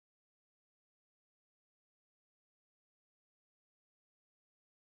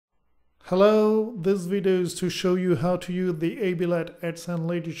Hello, this video is to show you how to use the Abelet XN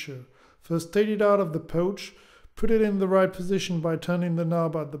ligature. First, take it out of the pouch, put it in the right position by turning the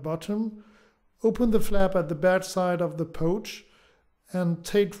knob at the bottom, open the flap at the back side of the pouch, and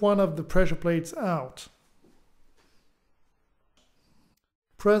take one of the pressure plates out.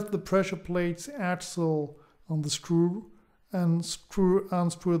 Press the pressure plate's axle on the screw and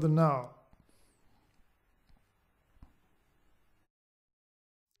unscrew the knob.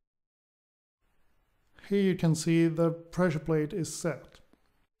 Here you can see the pressure plate is set.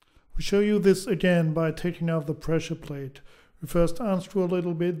 We show you this again by taking off the pressure plate. We first unscrew a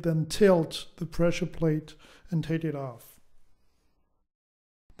little bit, then tilt the pressure plate and take it off.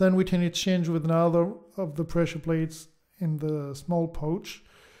 Then we can exchange with another of the pressure plates in the small pouch.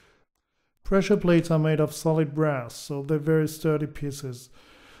 Pressure plates are made of solid brass, so they're very sturdy pieces.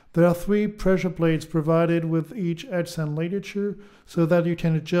 There are 3 pressure plates provided with each XN ligature so that you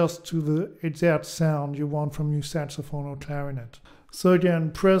can adjust to the exact sound you want from your saxophone or clarinet. So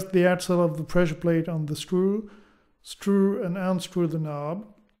again, press the axle of the pressure plate on the screw and unscrew the knob.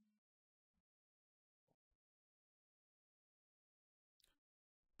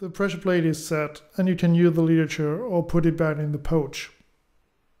 The pressure plate is set and you can use the ligature or put it back in the pouch.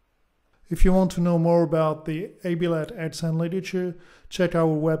 If you want to know more about the Abelet XN ligature, check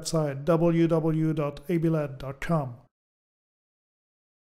our website www.abelet.com.